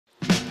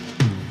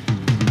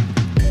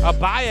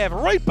Abayev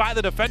right by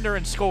the defender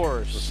and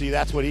scores. So see,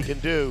 that's what he can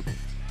do.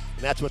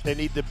 And that's what they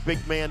need the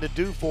big man to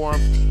do for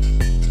him.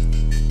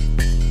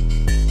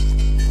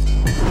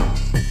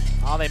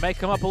 Oh, they may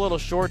come up a little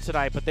short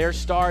tonight, but their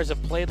stars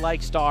have played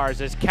like stars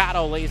as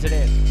Cato lays it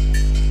in.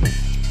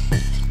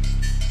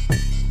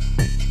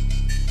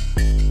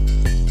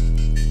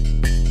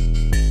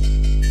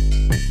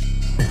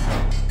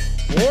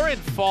 Warren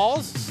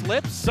falls,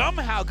 slips,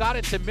 somehow got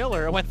it to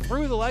Miller, went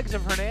through the legs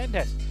of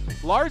Hernandez.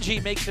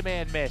 Largy makes a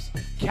man miss.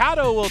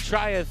 Cato will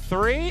try a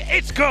three.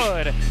 It's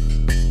good.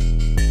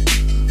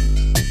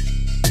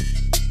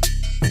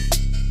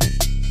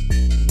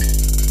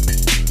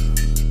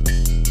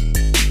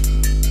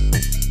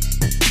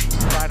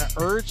 Trying to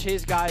urge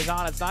his guys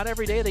on. It's not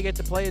every day they get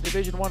to play a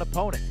Division I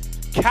opponent.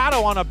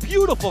 Cato on a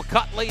beautiful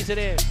cut lays it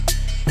in.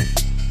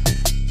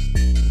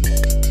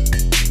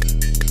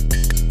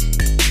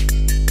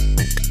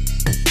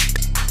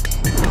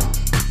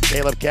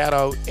 Caleb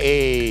Cato,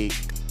 a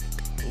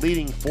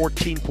leading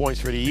 14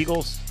 points for the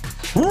Eagles.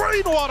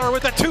 Rainwater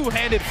with a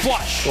two-handed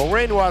flush. Well,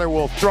 Rainwater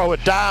will throw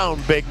it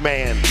down, big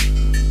man.